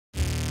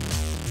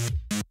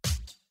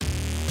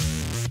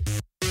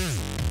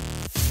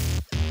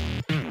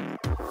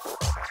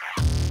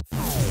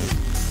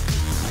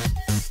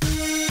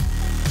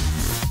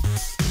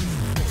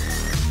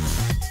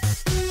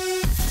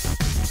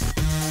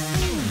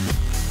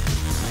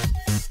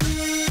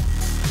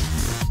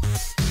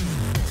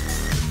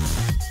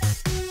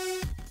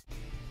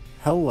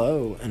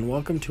Hello, and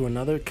welcome to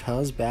another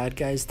Cuz Bad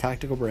Guys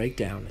Tactical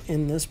Breakdown.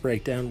 In this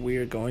breakdown, we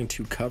are going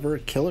to cover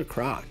Killer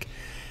Croc.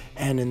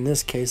 And in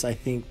this case, I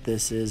think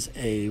this is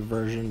a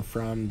version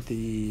from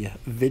the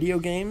video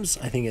games.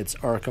 I think it's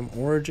Arkham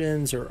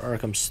Origins or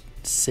Arkham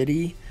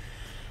City.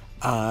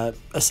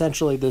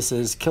 Essentially, this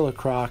is Killer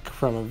Croc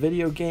from a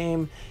video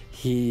game.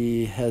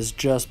 He has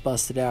just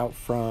busted out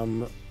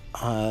from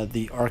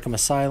the Arkham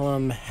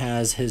Asylum,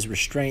 has his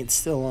restraints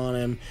still on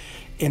him.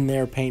 In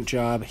their paint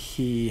job,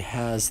 he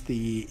has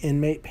the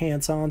inmate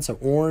pants on, so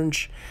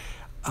orange.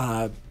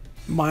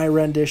 My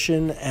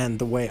rendition and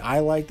the way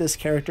I like this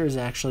character is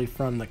actually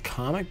from the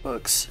comic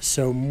books,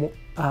 so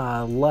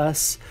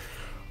less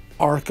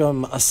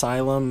Arkham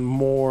Asylum,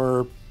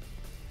 more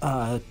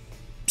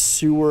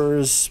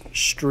sewers,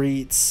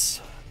 streets.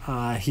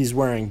 He's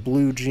wearing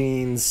blue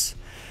jeans.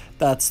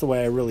 That's the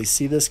way I really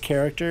see this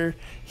character.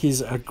 He's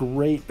a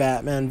great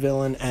Batman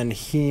villain, and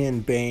he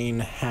and Bane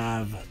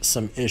have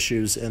some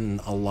issues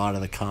in a lot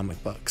of the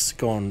comic books,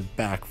 going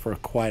back for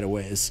quite a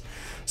ways.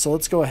 So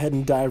let's go ahead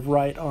and dive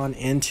right on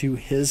into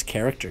his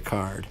character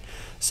card.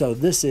 So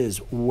this is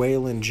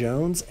Waylon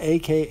Jones,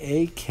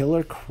 aka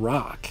Killer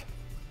Croc.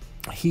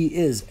 He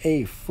is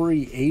a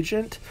free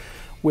agent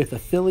with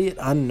affiliate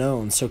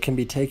unknown, so can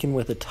be taken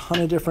with a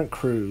ton of different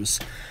crews.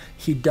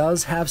 He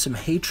does have some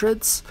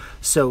hatreds,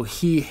 so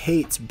he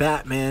hates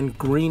Batman,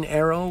 Green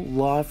Arrow,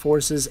 Law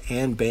Forces,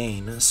 and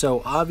Bane.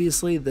 So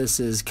obviously this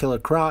is Killer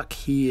Croc.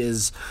 He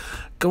is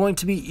going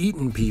to be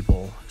eating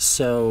people.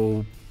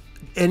 So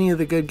any of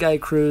the good guy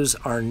crews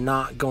are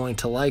not going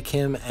to like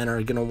him and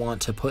are going to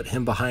want to put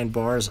him behind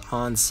bars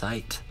on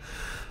sight.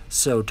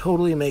 So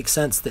totally makes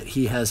sense that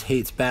he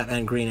hates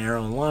Batman, Green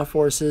Arrow, and Law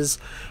Forces.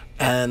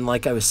 And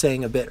like I was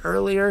saying a bit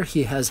earlier,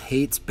 he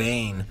hates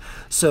Bane.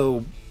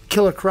 So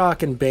Killer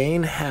Croc and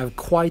Bane have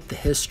quite the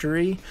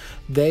history.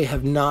 They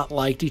have not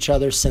liked each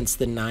other since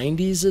the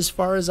 90s, as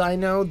far as I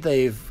know.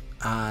 They've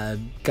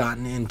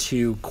gotten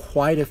into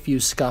quite a few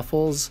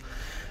scuffles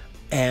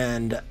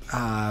and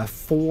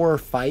 4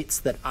 fights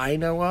that I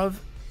know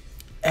of.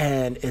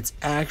 And it's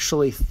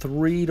actually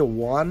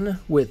 3-1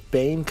 with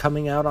Bane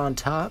coming out on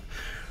top.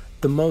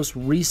 The most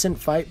recent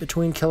fight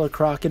between Killer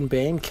Croc and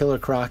Bane, Killer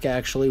Croc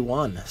actually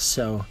won.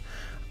 So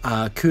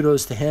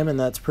kudos to him, and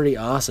that's pretty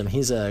awesome.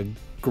 He's a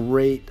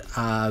great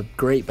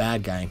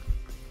bad guy.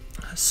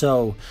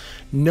 So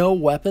no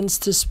weapons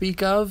to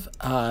speak of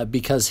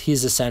because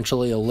he's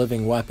essentially a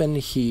living weapon.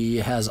 He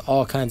has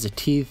all kinds of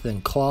teeth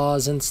and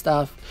claws and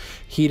stuff.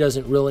 He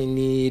doesn't really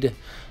need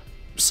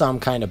some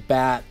kind of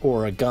bat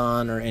or a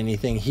gun or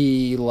anything.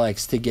 He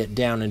likes to get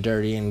down and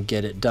dirty and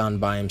get it done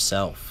by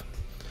himself.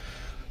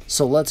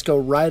 So let's go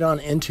right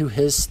on into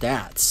his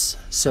stats.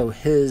 So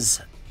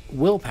his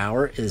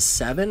willpower is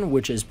 7,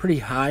 which is pretty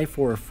high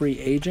for a free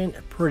agent.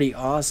 Pretty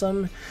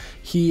awesome.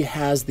 He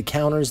has the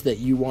counters that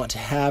you want to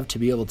have to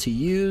be able to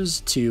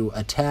use to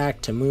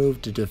attack, to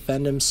move, to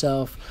defend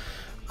himself.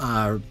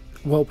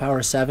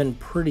 Willpower 7,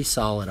 pretty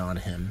solid on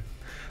him.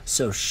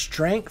 So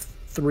strength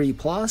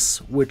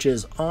 3+, which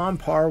is on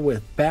par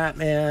with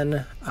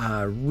Batman.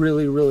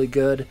 Really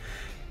good.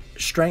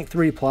 Strength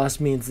 3+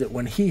 means that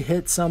when he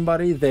hits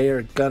somebody, they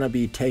are gonna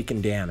be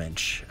taking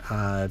damage.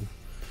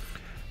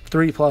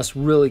 3+,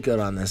 really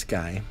good on this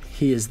guy.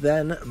 He is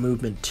then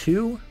movement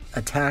 2,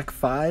 attack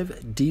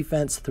 5,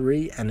 defense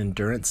 3, and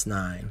endurance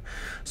 9.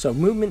 So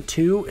movement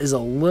 2 is a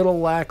little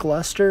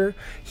lackluster.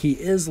 He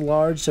is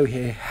large, so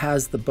he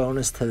has the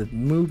bonus to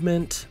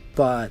movement,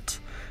 but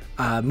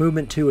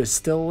movement 2 is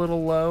still a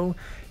little low.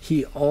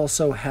 He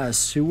also has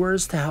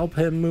sewers to help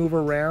him move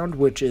around,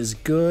 which is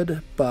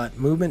good, but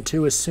movement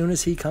 2, as soon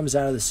as he comes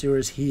out of the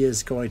sewers, he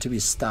is going to be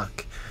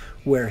stuck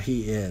where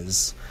he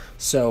is.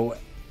 So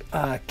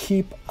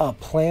keep a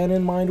plan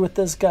in mind with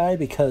this guy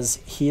because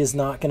he is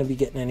not going to be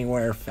getting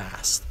anywhere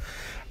fast.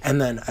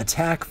 And then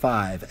attack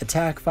 5.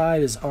 Attack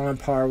 5 is on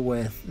par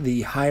with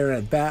the higher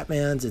end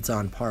Batmans. It's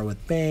on par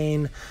with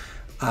Bane.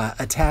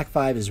 Attack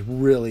 5 is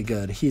really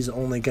good. He's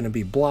only going to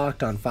be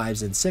blocked on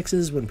 5s and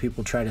 6s when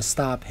people try to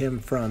stop him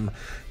from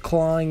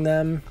clawing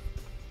them.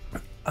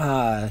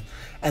 And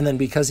then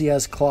because he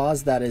has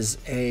claws, that is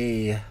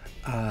a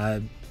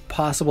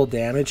possible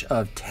damage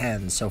of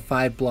 10. So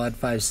 5 blood,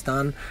 5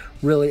 stun.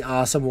 Really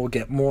awesome. We'll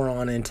get more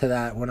on into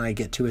that when I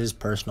get to his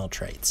personal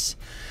traits.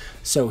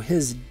 So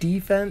his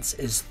defense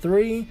is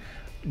 3.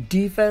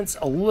 Defense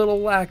a little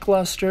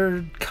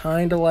lackluster,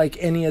 kind of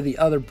like any of the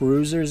other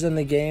bruisers in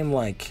the game,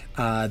 like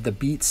the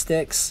beat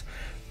sticks.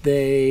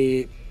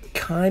 They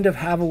kind of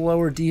have a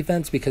lower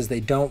defense because they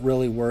don't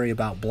really worry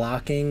about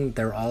blocking.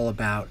 They're all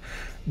about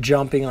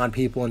jumping on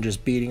people and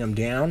just beating them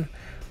down.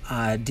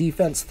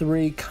 Defense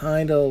 3,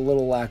 kind of a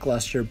little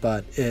lackluster,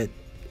 but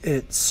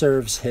it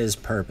serves his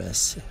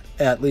purpose.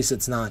 At least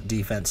it's not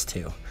defense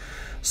 2.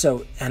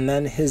 So, and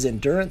then his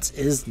endurance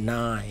is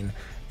 9.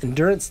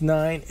 Endurance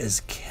 9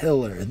 is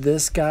killer.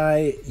 This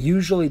guy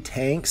usually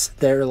tanks.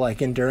 They're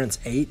like endurance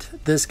 8.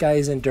 This guy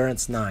is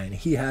endurance 9.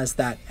 He has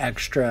that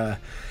extra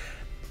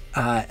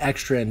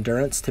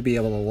endurance to be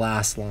able to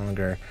last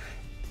longer.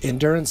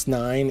 Endurance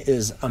 9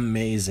 is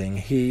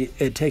amazing.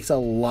 It takes a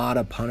lot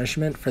of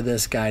punishment for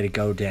this guy to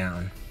go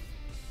down.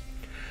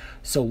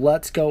 So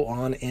let's go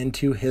on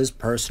into his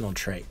personal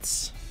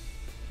traits.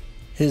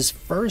 His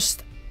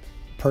first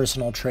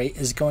personal trait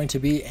is going to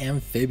be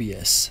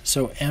amphibious.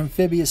 So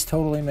amphibious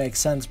totally makes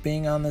sense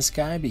being on this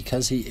guy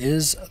because he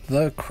is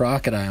the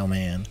Crocodile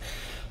Man.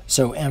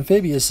 So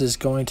amphibious is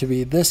going to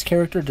be, this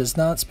character does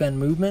not spend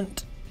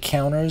movement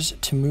counters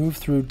to move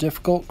through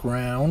difficult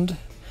ground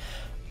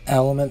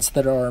elements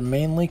that are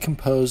mainly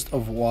composed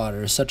of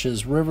water, such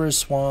as rivers,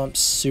 swamps,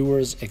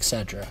 sewers,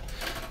 etc.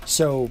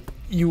 So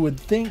you would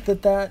think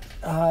that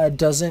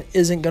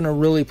isn't going to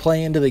really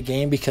play into the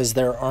game because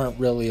there aren't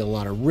really a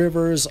lot of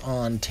rivers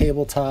on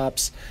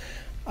tabletops.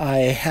 I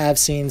have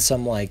seen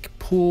some like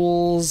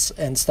pools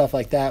and stuff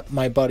like that.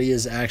 My buddy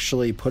is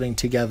actually putting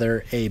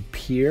together a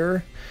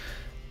pier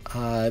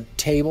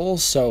table,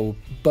 so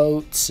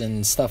boats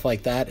and stuff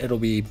like that. It'll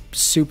be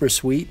super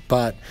sweet,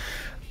 but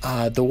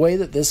the way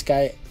that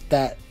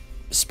that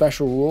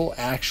special rule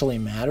actually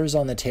matters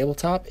on the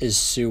tabletop is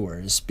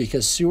sewers,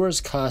 because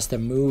sewers cost a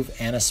move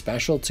and a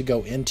special to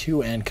go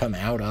into and come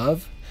out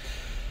of.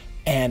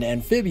 And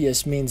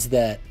amphibious means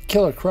that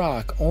Killer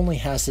Croc only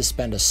has to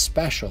spend a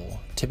special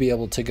to be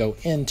able to go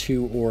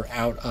into or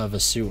out of a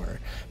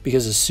sewer,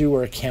 because a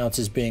sewer counts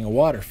as being a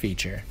water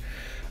feature.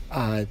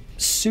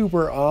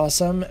 Super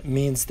awesome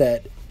means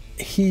that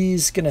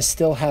he's going to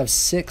still have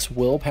 6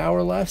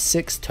 willpower left,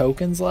 6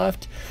 tokens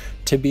left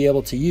to be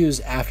able to use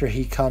after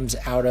he comes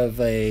out of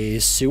a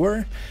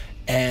sewer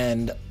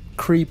and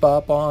creep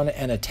up on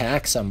and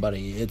attack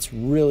somebody. It's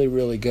really,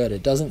 really good.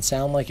 It doesn't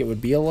sound like it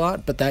would be a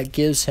lot, but that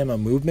gives him a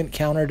movement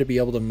counter to be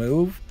able to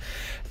move,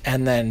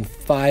 and then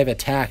 5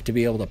 attack to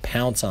be able to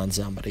pounce on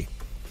somebody.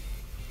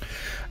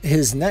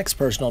 His next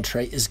personal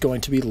trait is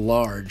going to be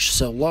large.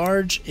 So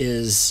large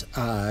is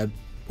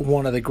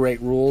one of the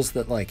great rules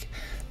that like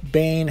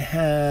Bane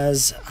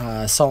has,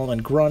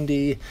 Solomon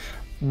Grundy,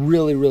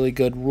 really, really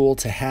good rule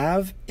to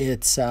have.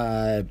 It's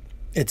going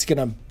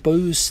to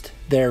boost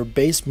their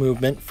base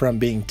movement from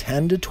being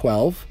 10 to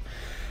 12.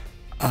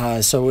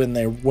 So when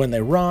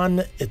they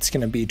run, it's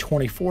going to be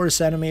 24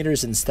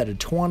 centimeters instead of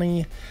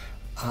 20.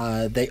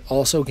 They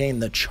also gain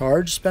the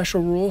charge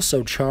special rule.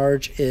 So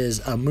charge is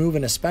a move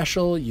and a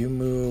special. You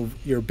move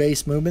your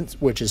base movement,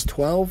 which is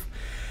 12,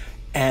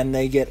 and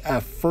they get a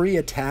free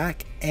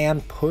attack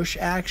and push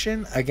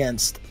action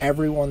against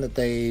everyone that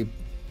they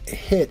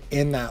hit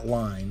in that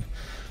line.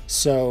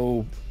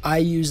 So I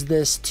use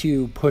this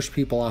to push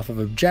people off of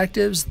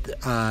objectives.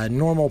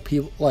 Normal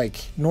people, like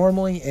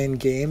normally in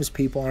games,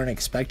 people aren't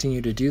expecting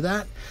you to do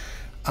that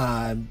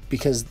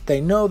because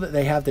they know that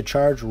they have the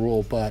charge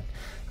rule, but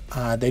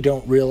they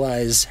don't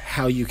realize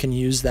how you can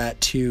use that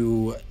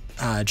to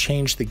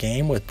change the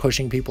game with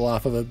pushing people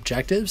off of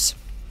objectives.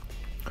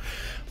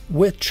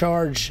 With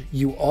charge,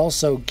 you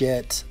also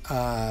get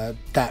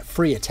that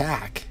free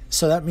attack.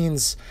 So that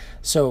means,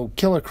 so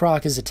Killer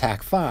Croc is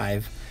attack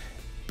 5,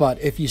 but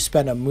if you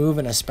spend a move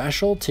and a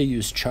special to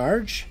use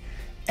charge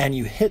and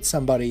you hit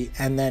somebody,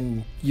 and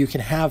then you can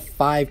have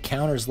 5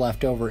 counters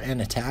left over in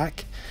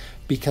attack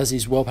because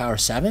he's willpower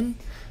 7.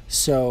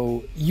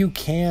 So you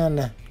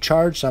can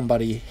charge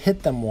somebody,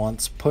 hit them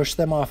once, push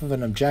them off of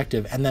an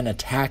objective, and then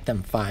attack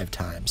them 5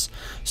 times.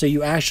 So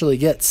you actually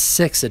get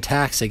 6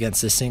 attacks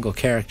against a single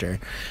character,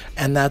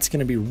 and that's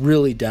going to be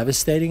really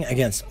devastating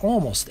against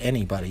almost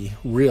anybody,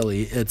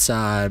 really. It's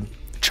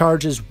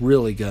charge is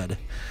really good.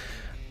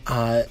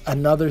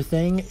 Another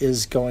thing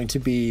is going to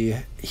be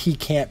he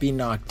can't be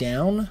knocked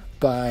down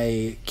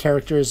by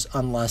characters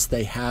unless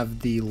they have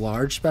the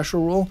large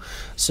special rule.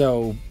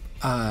 So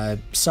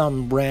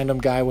some random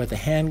guy with a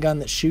handgun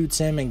that shoots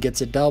him and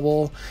gets a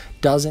double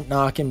doesn't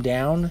knock him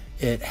down.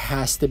 It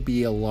has to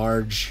be a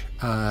large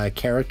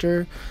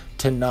character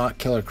to knock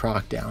Killer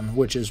Croc down,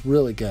 which is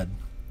really good.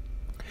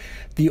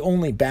 The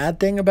only bad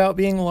thing about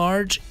being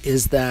large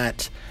is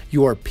that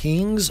your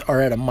pings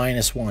are at a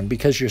 -1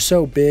 because you're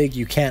so big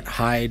you can't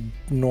hide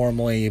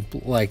normally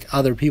like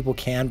other people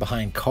can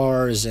behind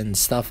cars and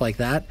stuff like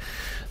that.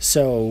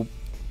 So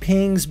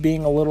pings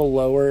being a little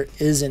lower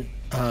isn't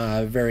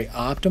very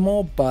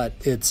optimal, but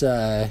it's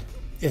a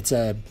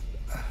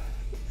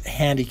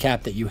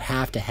handicap that you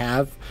have to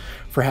have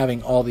for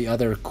having all the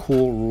other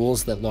cool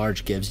rules that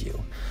large gives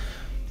you.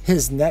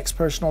 His next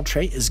personal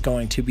trait is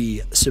going to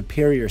be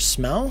superior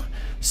smell.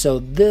 So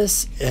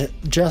this,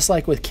 just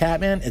like with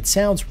Catman, it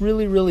sounds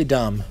really, really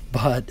dumb,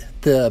 but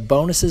the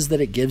bonuses that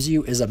it gives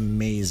you is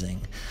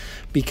amazing.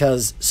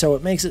 Because so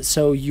it makes it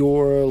so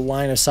your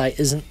line of sight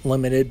isn't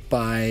limited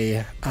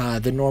by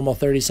the normal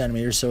 30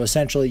 centimeters. So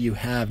essentially you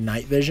have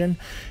night vision.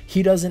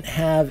 He doesn't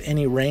have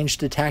any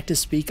ranged attack to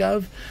speak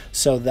of,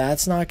 so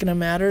that's not going to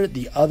matter.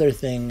 The other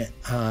thing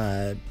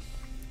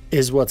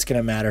is what's going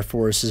to matter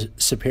for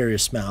superior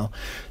smell.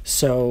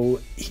 So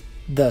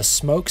the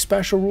smoke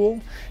special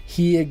rule,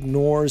 he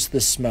ignores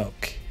the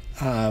smoke,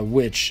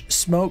 which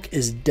smoke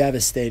is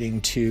devastating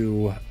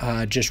to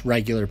just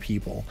regular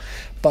people.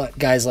 But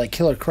guys like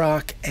Killer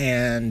Croc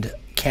and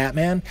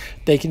Catman,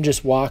 they can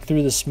just walk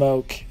through the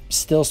smoke,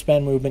 still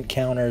spend movement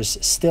counters,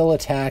 still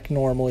attack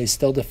normally,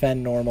 still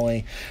defend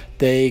normally.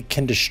 They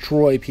can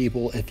destroy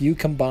people. If you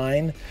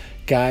combine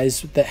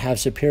guys that have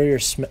superior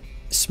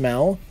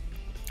smell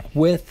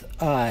with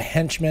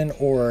henchmen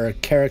or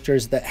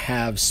characters that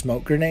have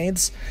smoke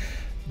grenades,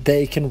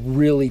 they can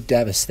really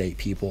devastate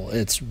people.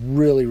 It's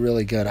really,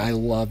 really good. I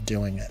love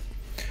doing it.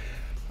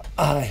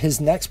 His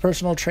next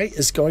personal trait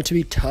is going to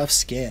be Tough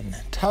Skin.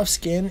 Tough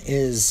Skin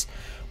is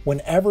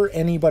whenever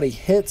anybody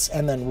hits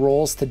and then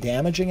rolls to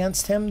damage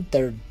against him,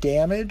 their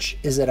damage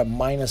is at a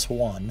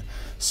 -1.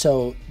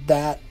 So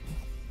that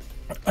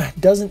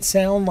doesn't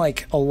sound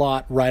like a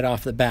lot right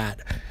off the bat.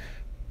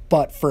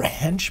 But for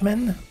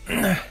henchmen,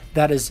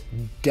 that is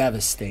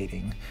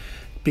devastating.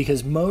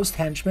 Because most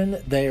henchmen,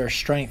 they are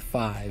strength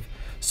 5.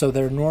 So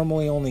they're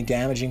normally only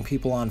damaging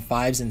people on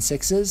 5s and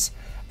 6s.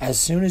 As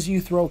soon as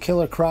you throw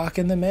Killer Croc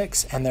in the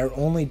mix and they're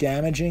only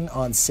damaging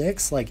on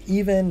 6, like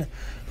even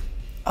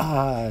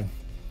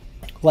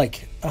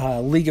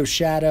League of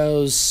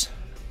Shadows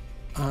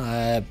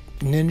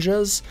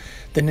ninjas,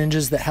 the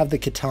ninjas that have the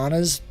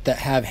katanas that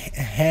have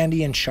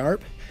handy and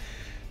sharp,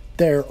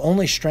 they're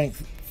only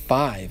strength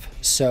 5.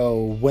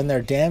 So when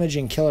they're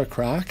damaging Killer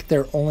Croc,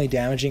 they're only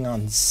damaging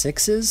on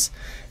 6s.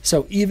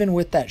 So even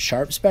with that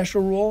sharp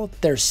special rule,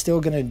 they're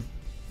still going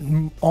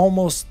to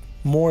almost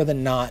more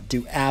than not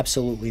do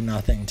absolutely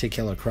nothing to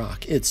Killer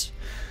Croc. It's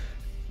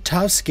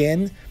Tough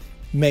Skin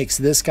makes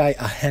this guy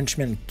a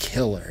henchman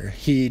killer.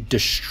 He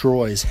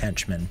destroys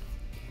henchmen.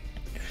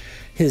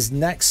 His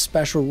next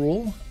special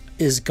rule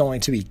is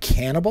going to be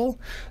Cannibal.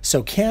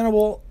 So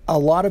Cannibal, a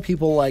lot of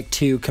people like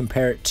to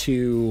compare it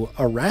to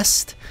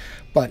Arrest,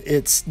 but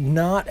it's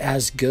not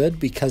as good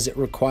because it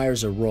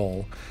requires a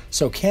roll.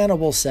 So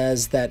Cannibal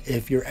says that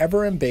if you're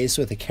ever in base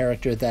with a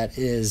character that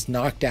is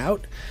knocked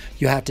out,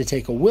 you have to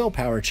take a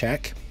willpower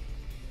check.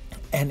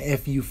 And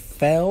if you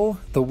fail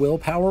the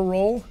willpower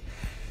roll,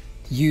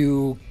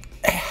 you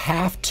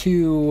have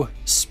to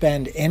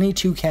spend any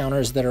 2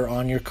 counters that are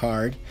on your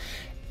card,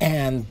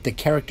 and the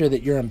character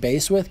that you're in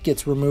base with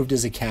gets removed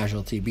as a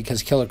casualty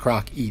because Killer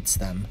Croc eats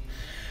them.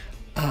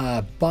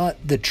 But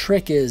the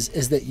trick is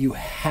that you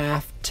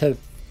have to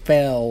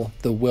fail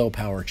the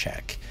willpower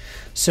check.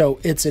 So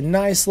it's a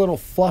nice little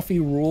fluffy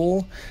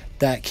rule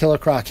that Killer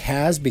Croc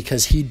has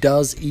because he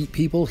does eat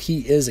people. He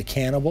is a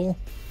cannibal.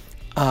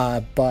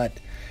 But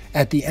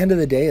at the end of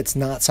the day, it's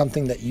not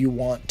something that you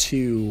want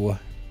to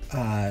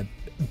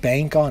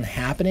bank on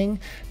happening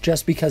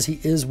just because he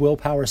is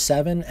willpower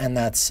 7 and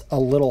that's a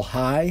little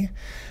high.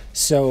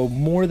 So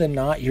more than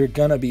not, you're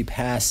going to be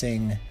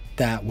passing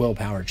that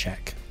willpower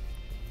check.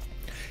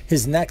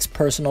 His next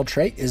personal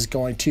trait is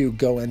going to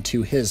go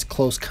into his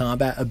close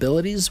combat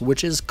abilities,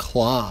 which is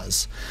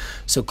Claws.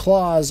 So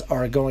Claws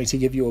are going to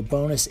give you a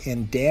bonus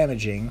in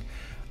damaging.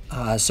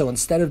 So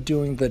instead of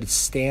doing the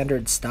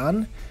standard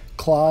stun,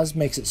 Claws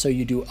makes it so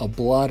you do a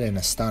blood and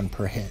a stun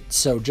per hit.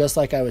 So just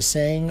like I was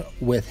saying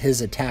with his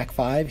attack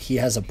 5, he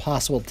has a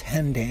possible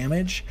 10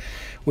 damage,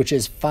 which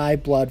is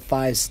 5 blood,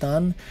 5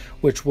 stun,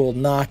 which will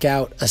knock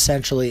out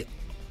essentially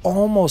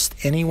almost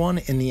anyone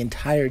in the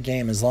entire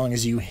game as long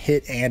as you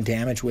hit and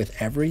damage with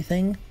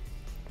everything.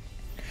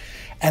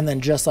 And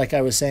then just like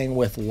I was saying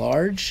with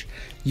Large,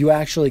 you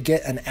actually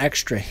get an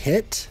extra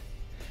hit.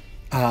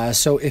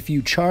 So if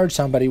you charge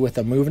somebody with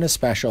a move and a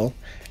special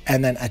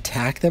and then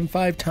attack them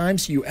 5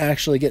 times, you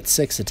actually get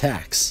 6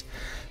 attacks.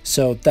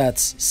 So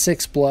that's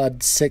 6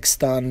 blood, 6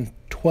 stun,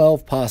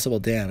 12 possible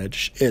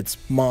damage. It's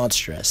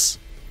monstrous.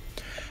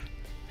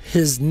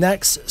 His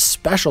next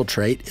special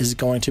trait is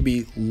going to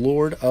be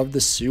Lord of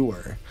the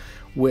Sewer,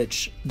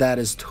 which that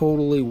is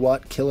totally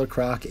what Killer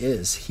Croc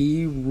is.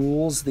 He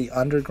rules the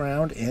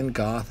underground in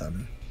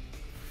Gotham.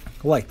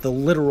 Like the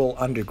literal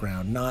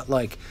underground, not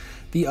like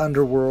the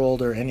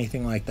underworld or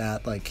anything like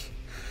that, like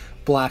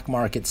black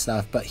market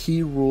stuff, but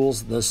he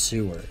rules the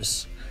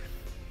sewers.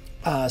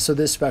 So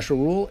this special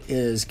rule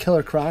is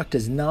Killer Croc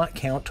does not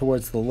count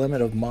towards the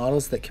limit of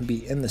models that can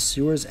be in the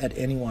sewers at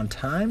any one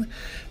time.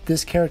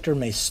 This character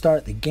may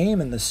start the game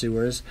in the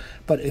sewers,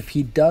 but if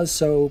he does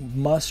so,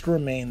 must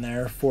remain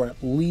there for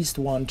at least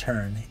 1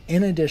 turn.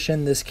 In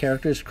addition, this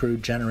character's crew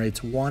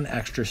generates 1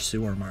 extra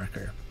sewer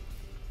marker.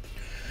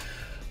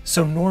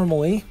 So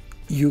normally,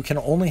 you can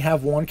only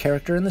have 1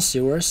 character in the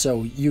sewer,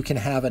 so you can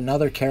have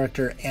another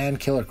character and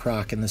Killer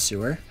Croc in the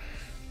sewer.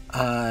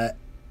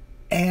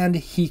 And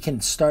he can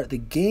start the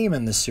game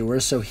in the sewer,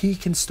 so he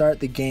can start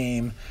the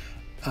game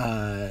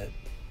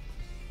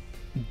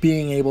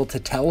being able to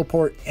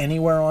teleport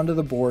anywhere onto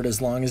the board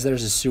as long as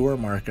there's a sewer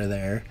marker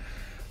there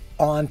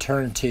on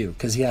turn 2,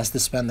 because he has to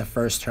spend the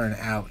first turn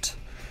out.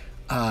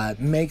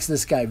 Makes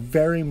this guy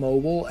very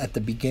mobile at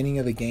the beginning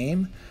of the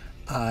game.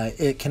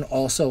 It can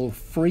also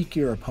freak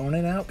your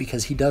opponent out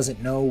because he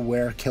doesn't know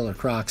where Killer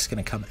Croc's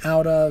going to come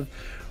out of.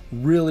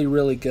 Really,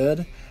 really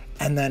good.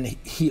 And then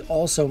he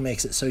also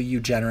makes it so you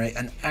generate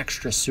an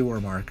extra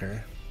sewer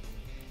marker.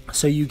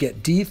 So you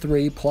get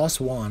D3 plus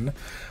 1.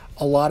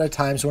 A lot of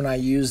times when I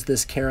use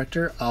this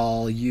character,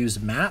 I'll use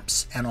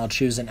maps and I'll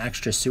choose an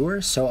extra sewer.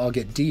 So I'll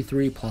get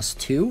D3 plus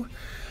 2.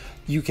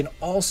 You can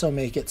also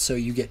make it so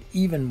you get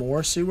even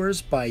more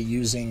sewers by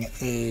using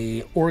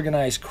a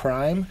organized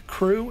crime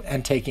crew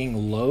and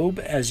taking Loeb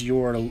as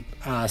your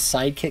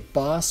sidekick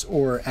boss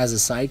or as a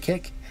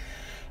sidekick.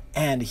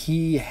 And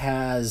he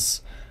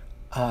has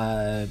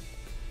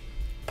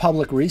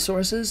public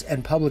resources,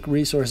 and public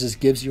resources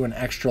gives you an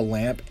extra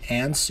lamp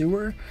and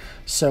sewer.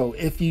 So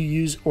if you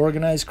use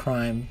organized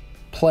crime,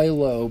 play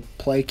Loeb,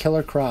 play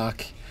Killer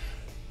Croc,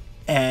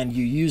 and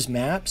you use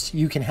maps,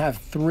 you can have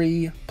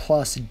 3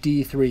 plus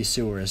D3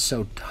 sewers.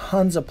 So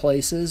tons of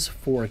places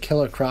for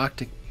Killer Croc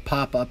to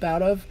pop up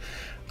out of.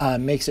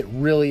 Makes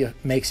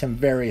him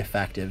very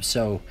effective.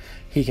 So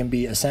he can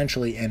be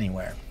essentially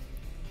anywhere.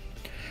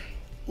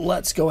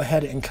 Let's go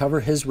ahead and cover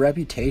his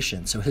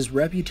reputation. So his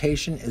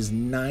reputation is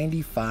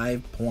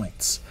 95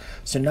 points.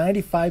 So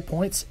 95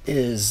 points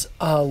is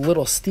a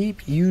little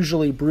steep.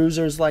 Usually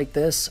bruisers like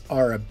this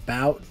are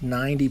about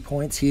 90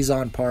 points. He's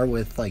on par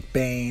with like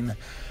Bane,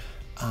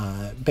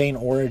 Bane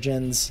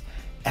Origins,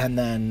 and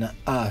then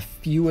a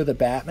few of the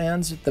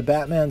Batmans. The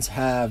Batmans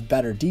have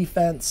better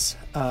defense,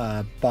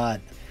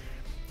 but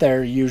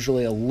they're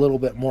usually a little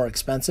bit more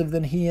expensive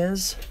than he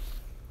is.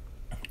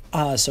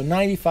 So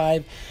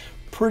 95,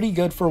 pretty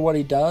good for what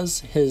he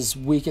does. His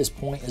weakest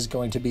point is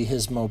going to be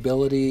his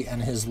mobility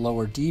and his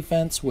lower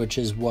defense, which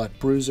is what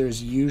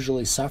bruisers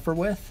usually suffer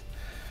with.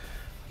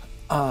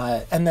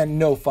 And then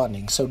no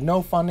funding. So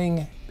no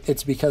funding,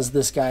 it's because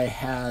this guy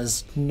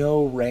has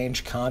no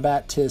range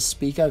combat to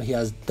speak of. He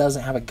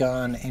doesn't have a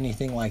gun,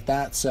 anything like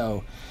that.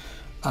 So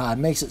it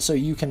makes it so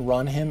you can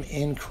run him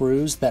in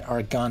crews that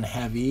are gun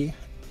heavy,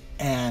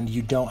 and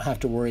you don't have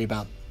to worry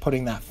about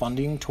putting that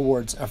funding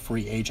towards a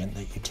free agent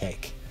that you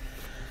take.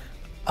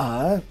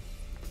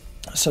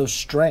 So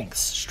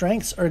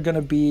strengths are going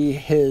to be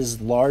his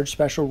large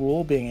special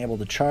rule, being able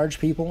to charge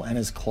people, and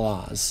his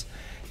claws.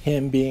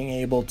 Him being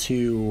able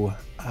to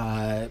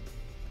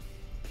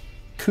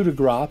coup de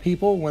grace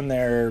people when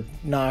they're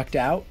knocked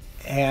out,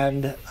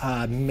 and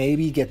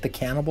maybe get the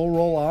cannibal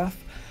roll off.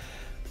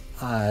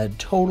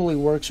 Totally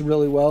works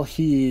really well.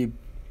 He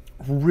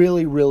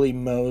really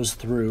mows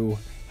through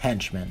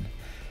henchmen.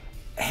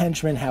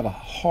 Henchmen have a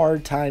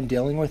hard time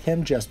dealing with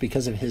him just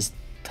because of his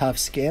tough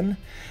skin.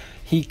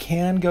 He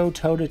can go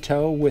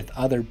toe-to-toe with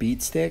other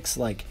beat sticks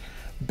like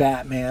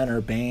Batman or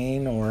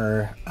Bane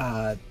or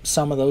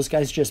some of those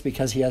guys just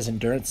because he has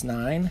endurance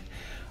 9.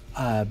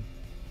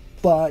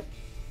 But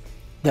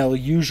they'll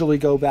usually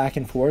go back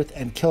and forth,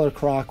 and Killer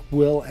Croc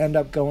will end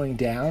up going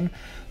down.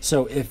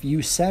 So if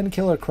you send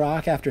Killer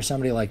Croc after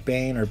somebody like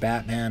Bane or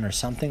Batman or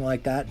something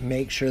like that,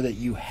 make sure that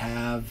you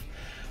have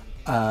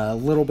a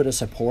little bit of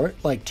support,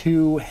 like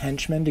 2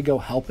 henchmen to go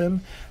help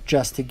him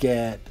just to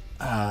get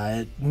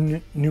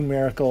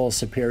numerical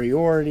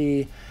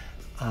superiority,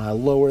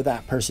 lower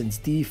that person's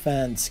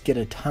defense, get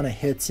a ton of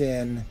hits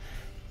in,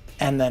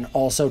 and then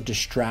also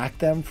distract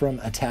them from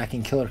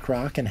attacking Killer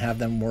Croc and have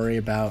them worry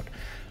about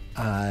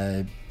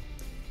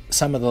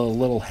some of the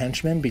little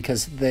henchmen,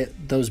 because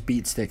those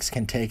beat sticks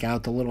can take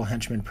out the little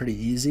henchmen pretty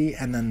easy,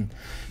 and then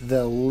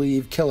they'll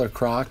leave Killer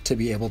Croc to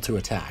be able to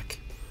attack.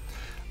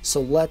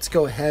 So let's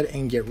go ahead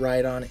and get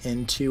right on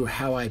into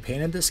how I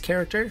painted this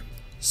character.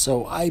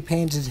 So I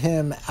painted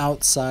him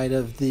outside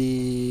of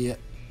the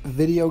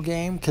video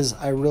game because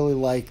I really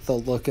like the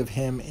look of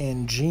him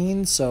in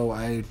jeans, so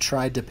I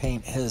tried to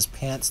paint his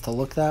pants to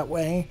look that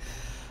way.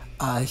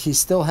 He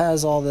still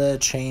has all the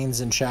chains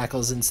and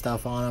shackles and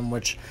stuff on him,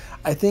 which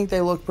I think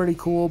they look pretty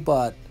cool,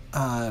 but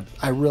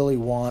I really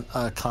want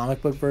a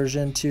comic book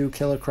version to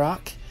Killer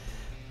Croc.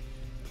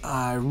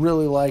 I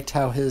really liked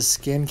how his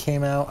skin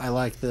came out. I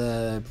like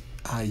the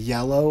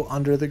yellow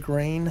under the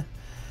green,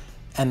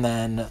 and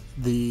then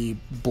the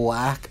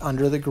black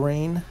under the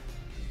green.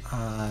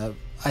 I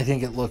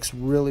think it looks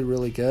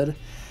really good.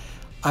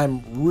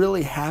 I'm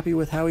really happy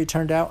with how he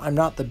turned out. I'm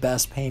not the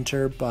best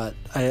painter, but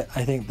I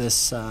think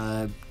this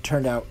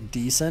turned out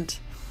decent.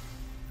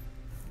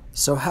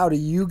 So how do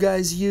you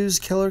guys use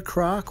Killer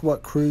Croc?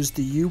 What crews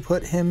do you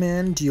put him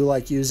in? Do you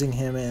like using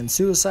him in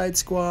Suicide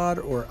Squad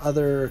or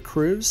other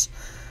crews?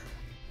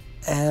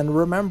 And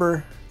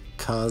remember,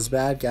 'cause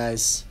bad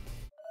guys.